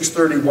Mark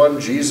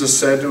 6:31, Jesus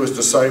said to his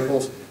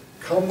disciples,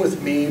 "Come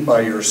with me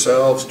by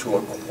yourselves to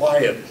a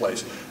quiet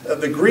place."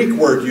 The Greek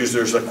word used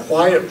there is a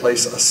quiet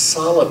place, a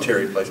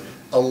solitary place,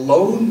 a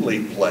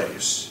lonely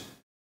place.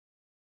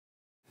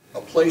 A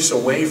place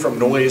away from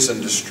noise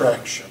and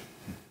distraction.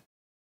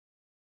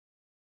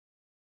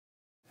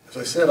 As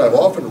I said, I've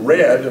often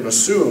read and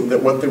assumed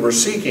that what they were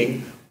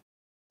seeking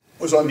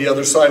was on the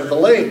other side of the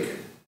lake.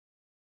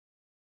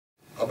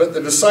 I bet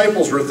the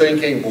disciples were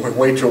thinking, boy,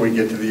 wait till we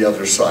get to the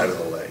other side of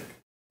the lake,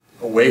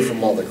 away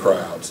from all the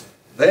crowds.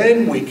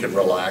 Then we can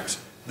relax.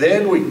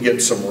 Then we can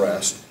get some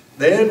rest.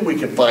 Then we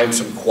can find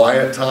some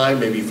quiet time,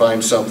 maybe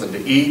find something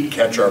to eat,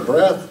 catch our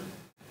breath.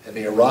 And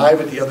they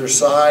arrive at the other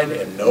side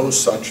and no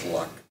such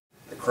luck.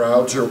 The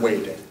crowds are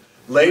waiting.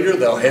 Later,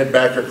 they'll head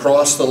back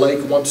across the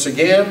lake once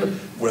again,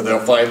 where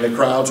they'll find the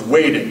crowds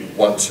waiting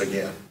once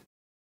again.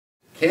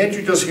 Can't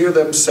you just hear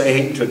them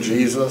saying to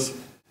Jesus,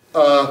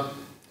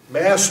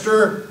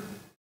 Master,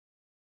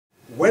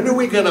 when are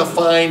we going to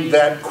find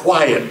that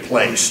quiet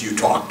place you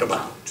talked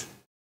about?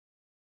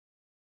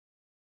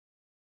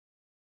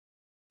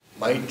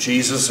 Might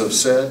Jesus have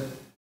said,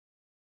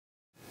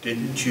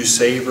 didn't you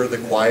savor the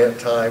quiet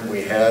time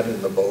we had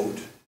in the boat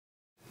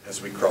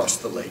as we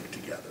crossed the lake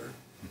together?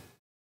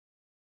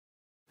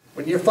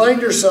 When you find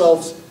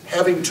yourselves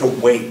having to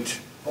wait,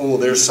 oh,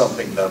 there's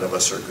something none of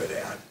us are good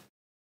at.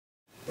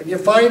 When you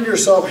find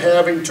yourself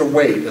having to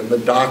wait in the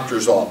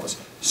doctor's office,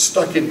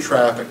 stuck in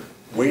traffic,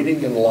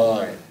 waiting in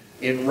line,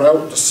 en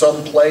route to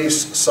some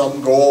place,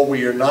 some goal where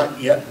you're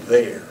not yet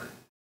there,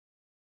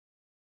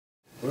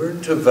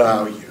 learn to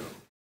value,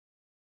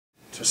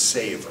 to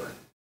savor,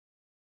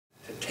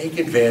 to take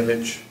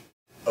advantage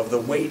of the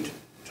wait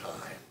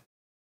time.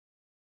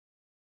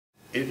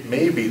 It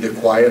may be the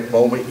quiet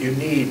moment you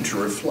need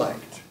to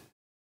reflect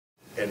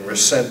and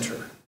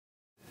recenter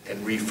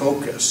and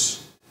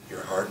refocus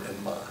your heart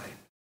and mind.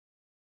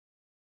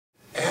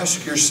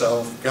 Ask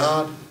yourself,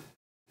 God,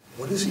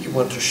 what is it you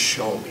want to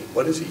show me?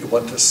 What is it you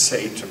want to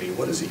say to me?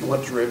 What is it you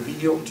want to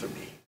reveal to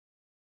me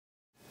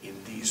in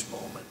these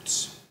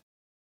moments?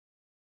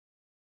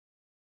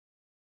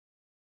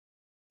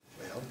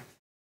 Well,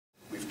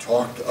 we've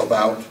talked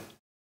about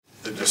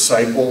the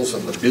disciples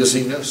and the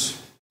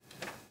busyness.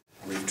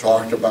 We've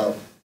talked about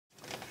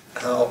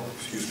how,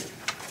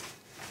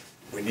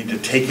 we need to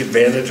take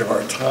advantage of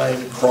our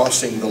time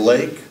crossing the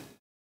lake,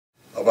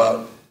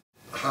 about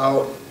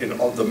how in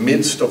the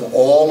midst of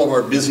all of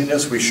our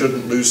busyness we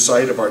shouldn't lose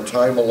sight of our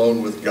time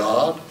alone with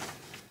God.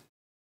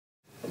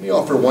 Let me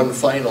offer one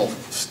final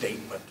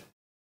statement.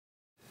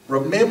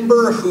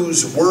 Remember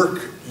whose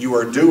work you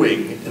are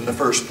doing in the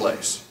first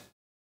place.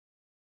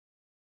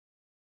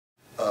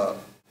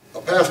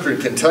 A pastor in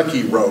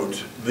Kentucky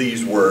wrote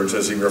these words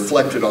as he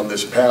reflected on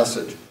this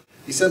passage.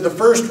 He said, the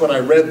first when I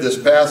read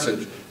this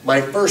passage,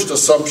 my first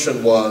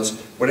assumption was,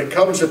 when it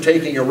comes to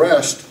taking a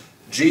rest,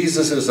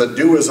 Jesus is a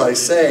do as I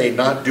say,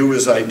 not do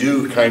as I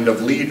do kind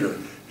of leader.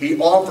 He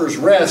offers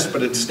rest,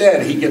 but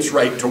instead he gets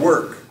right to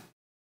work.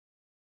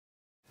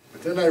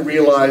 But then I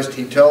realized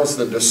he tells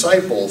the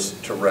disciples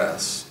to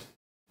rest,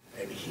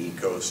 and he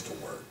goes to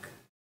work.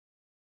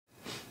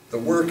 The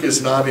work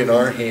is not in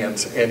our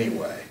hands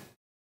anyway.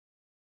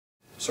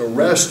 So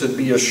rest and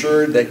be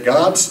assured that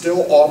God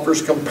still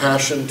offers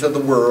compassion to the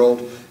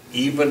world,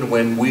 even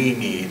when we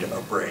need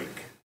a break.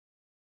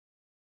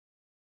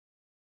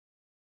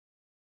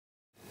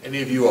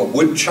 Any of you a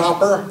wood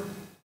chopper?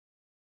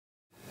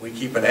 We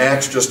keep an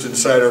axe just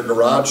inside our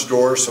garage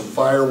door, some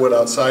firewood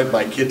outside.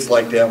 My kids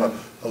like to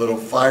have a little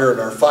fire in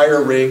our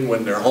fire ring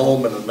when they're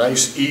home in a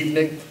nice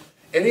evening.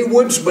 Any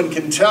woodsman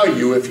can tell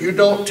you, if you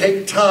don't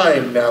take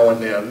time now and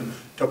then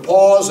to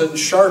pause and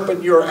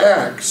sharpen your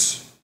axe,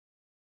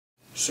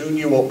 soon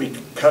you won't be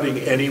cutting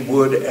any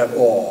wood at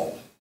all.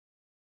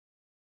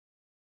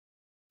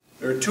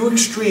 There are two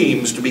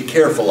extremes to be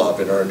careful of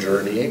in our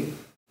journeying.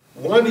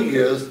 One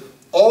is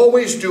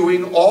always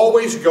doing,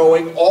 always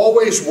going,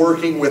 always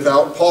working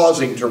without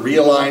pausing to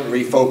realign,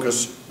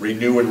 refocus,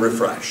 renew, and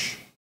refresh.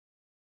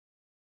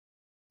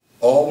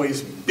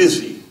 Always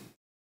busy,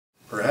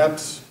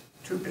 perhaps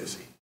too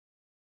busy.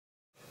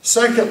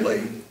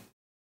 Secondly,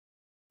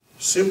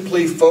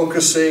 simply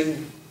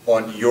focusing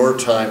on your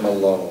time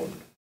alone.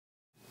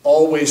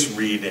 Always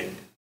reading,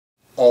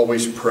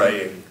 always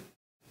praying,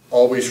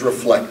 always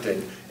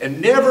reflecting,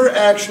 and never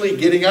actually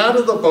getting out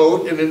of the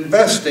boat and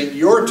investing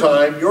your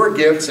time, your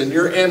gifts, and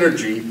your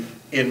energy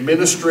in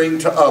ministering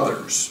to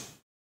others.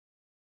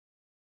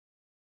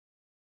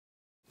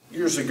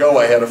 Years ago,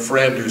 I had a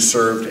friend who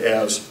served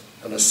as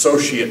an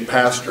associate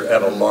pastor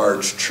at a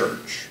large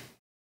church.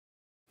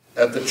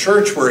 At the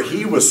church where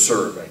he was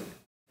serving,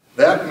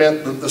 that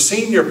meant that the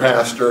senior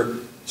pastor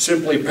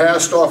simply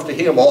passed off to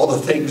him all the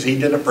things he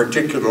didn't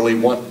particularly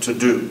want to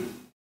do.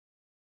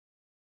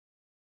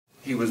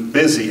 He was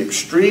busy,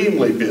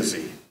 extremely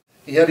busy,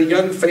 He had a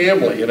young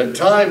family, and at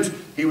times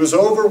he was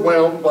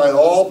overwhelmed by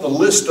all the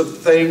list of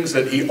things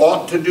that he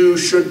ought to do,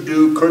 should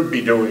do, could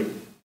be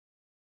doing.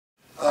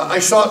 I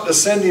sought to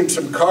send him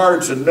some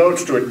cards and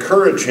notes to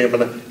encourage him,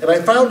 and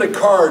I found a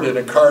card in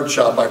a card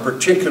shop I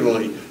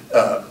particularly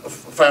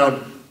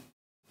found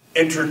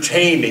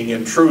entertaining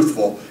and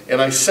truthful,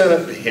 and I sent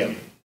it to him.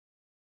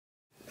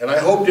 And I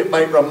hoped it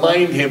might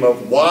remind him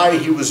of why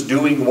he was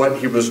doing what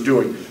he was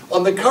doing.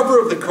 On the cover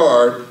of the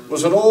card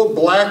was an old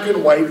black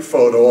and white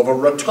photo of a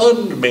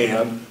rotund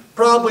man,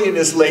 probably in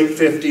his late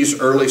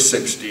 50s, early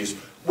 60s,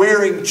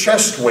 wearing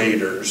chest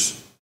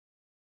waders,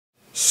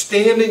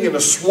 standing in a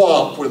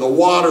swamp where the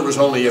water was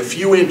only a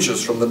few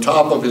inches from the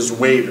top of his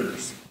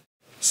waders,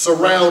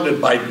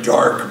 surrounded by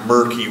dark,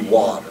 murky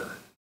water.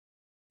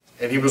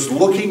 And he was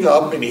looking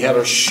up, and he had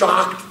a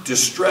shocked,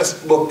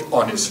 distressed look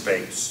on his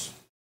face.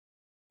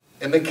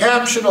 And the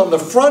caption on the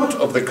front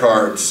of the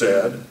card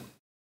said,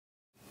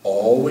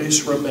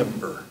 "Always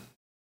remember,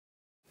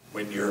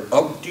 when you're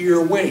up to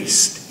your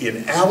waist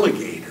in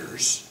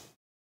alligators,"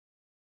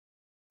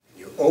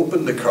 you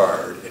opened the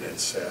card and it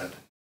said,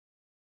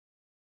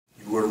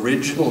 "You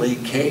originally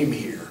came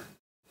here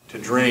to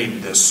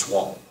drain this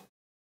swamp.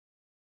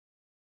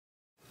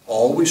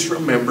 Always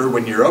remember,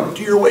 when you're up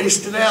to your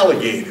waist in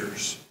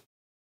alligators,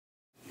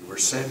 you were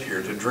sent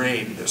here to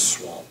drain this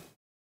swamp."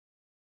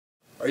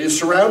 Are you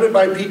surrounded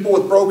by people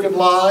with broken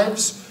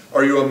lives?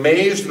 Are you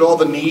amazed at all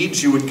the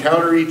needs you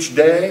encounter each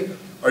day?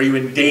 Are you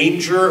in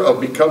danger of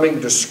becoming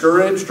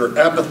discouraged or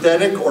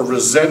apathetic or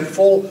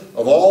resentful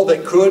of all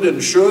that could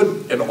and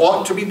should and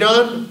ought to be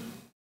done?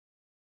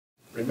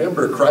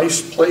 Remember,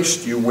 Christ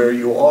placed you where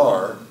you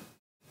are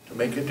to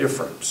make a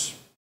difference.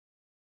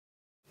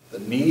 The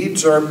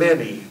needs are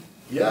many,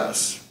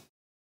 yes.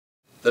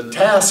 The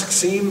task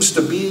seems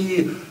to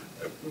be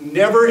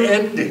never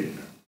ending.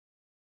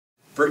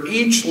 For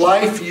each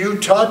life you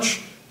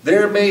touch,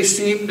 there may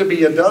seem to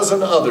be a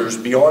dozen others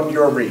beyond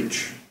your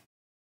reach.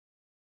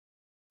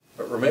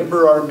 But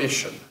remember our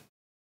mission: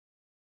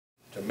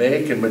 to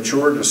make and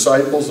mature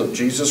disciples of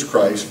Jesus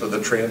Christ for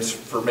the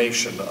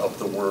transformation of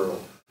the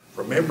world.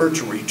 Remember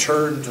to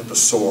return to the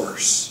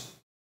source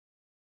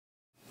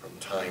from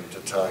time to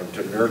time,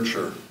 to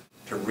nurture,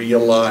 to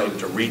realign,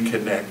 to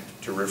reconnect,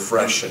 to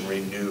refresh and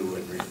renew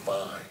and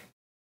refine.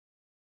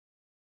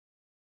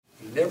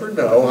 You never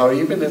know how,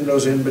 even in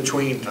those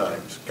in-between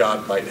times,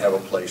 God might have a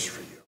place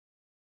for you.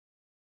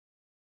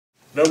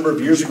 A number of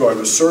years ago, I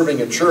was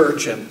serving a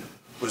church and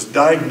was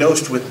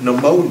diagnosed with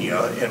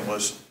pneumonia and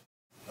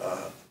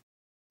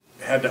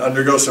had to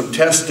undergo some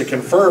tests to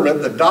confirm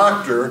it. The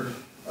doctor,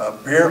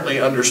 apparently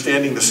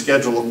understanding the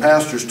schedule of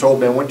pastors,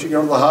 told me, "I want you to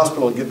go to the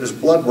hospital and get this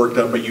blood work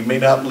done, but you may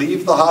not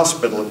leave the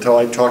hospital until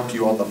I talk to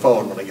you on the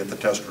phone when I get the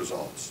test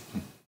results."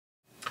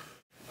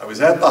 I was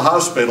at the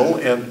hospital,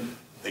 and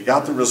they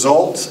got the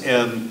results,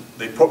 and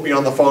they put me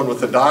on the phone with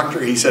the doctor.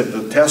 He said,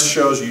 "The test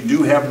shows you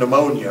do have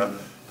pneumonia.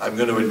 I'm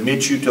going to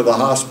admit you to the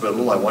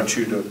hospital. I want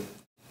you to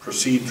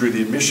proceed through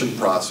the admission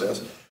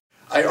process."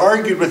 I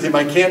argued with him,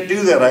 "I can't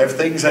do that. I have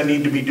things I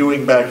need to be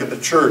doing back at the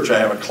church. I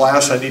have a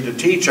class I need to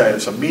teach. I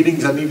have some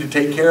meetings I need to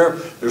take care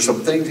of. There's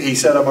some things." He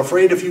said, "I'm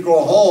afraid if you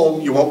go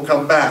home, you won't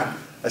come back."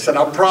 I said,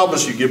 "I'll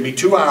promise you, give me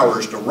 2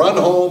 hours to run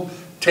home,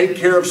 take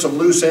care of some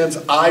loose ends.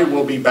 I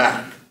will be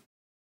back."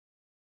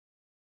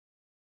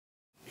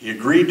 He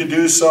agreed to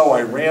do so.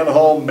 I ran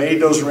home, made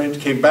those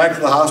arrangements, came back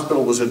to the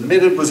hospital, was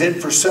admitted, was in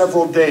for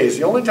several days.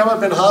 The only time I've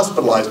been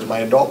hospitalized in my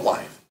adult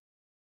life.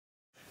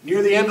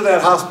 Near the end of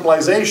that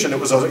hospitalization, it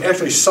was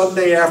actually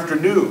Sunday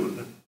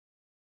afternoon,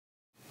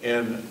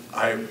 and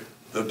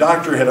the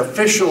doctor had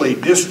officially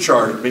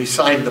discharged me,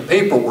 signed the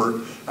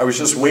paperwork. I was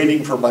just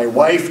waiting for my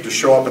wife to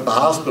show up at the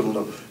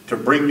hospital to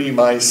bring me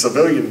my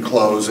civilian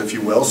clothes, if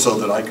you will, so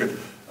that I could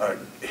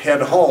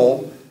head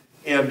home.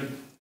 And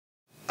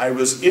I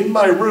was in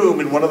my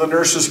room, and one of the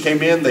nurses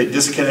came in. They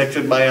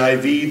disconnected my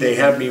IV. They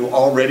had me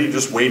all ready,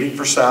 just waiting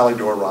for Sally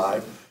to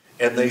arrive.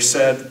 And they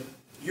said,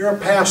 "You're a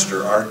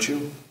pastor, aren't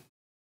you?"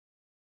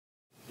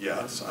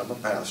 "Yes, I'm a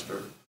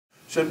pastor."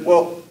 She said,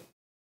 "Well,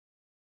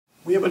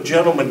 we have a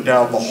gentleman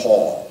down the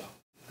hall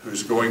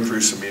who's going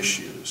through some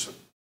issues.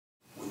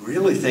 We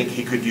really think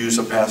he could use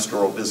a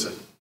pastoral visit.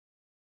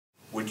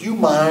 Would you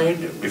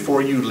mind,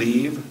 before you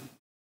leave,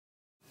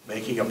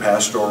 making a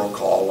pastoral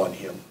call on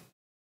him?"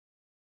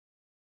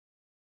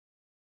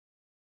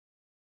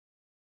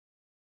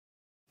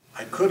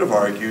 I could have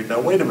argued, "Now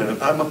wait a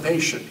minute, I'm a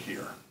patient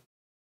here.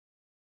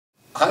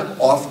 I'm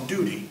off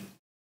duty."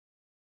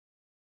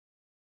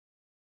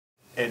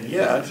 And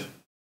yet,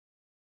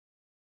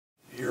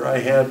 here I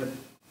had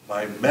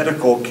my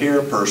medical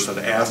care person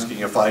asking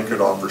if I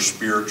could offer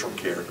spiritual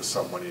care to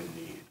someone in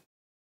need.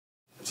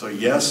 And so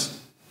yes,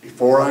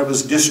 before I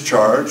was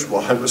discharged,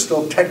 while I was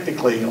still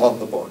technically on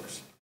the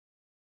books,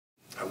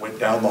 I went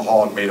down the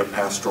hall and made a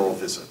pastoral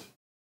visit.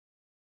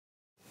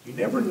 You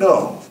never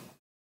know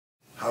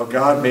how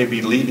God may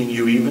be leading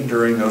you even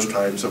during those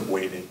times of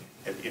waiting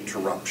and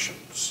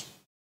interruptions.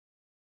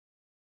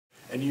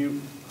 And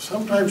you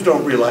sometimes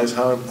don't realize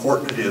how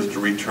important it is to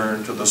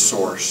return to the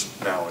source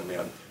now and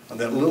then. On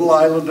that little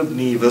island of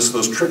Nevis,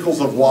 those trickles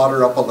of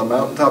water up on the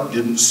mountaintop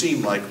didn't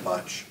seem like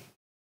much,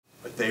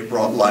 but they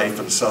brought life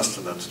and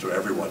sustenance to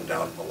everyone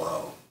down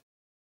below.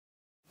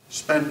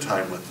 Spend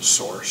time with the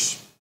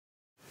source.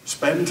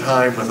 Spend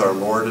time with our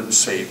Lord and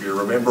Savior.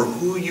 Remember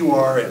who you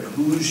are and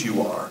whose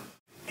you are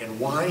and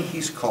why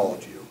he's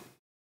called you.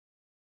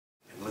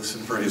 And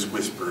listen for his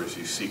whisper as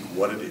you seek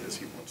what it is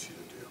he wants you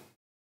to do.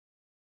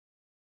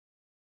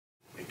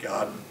 May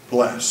God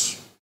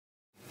bless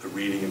the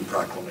reading and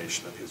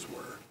proclamation of his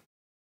word.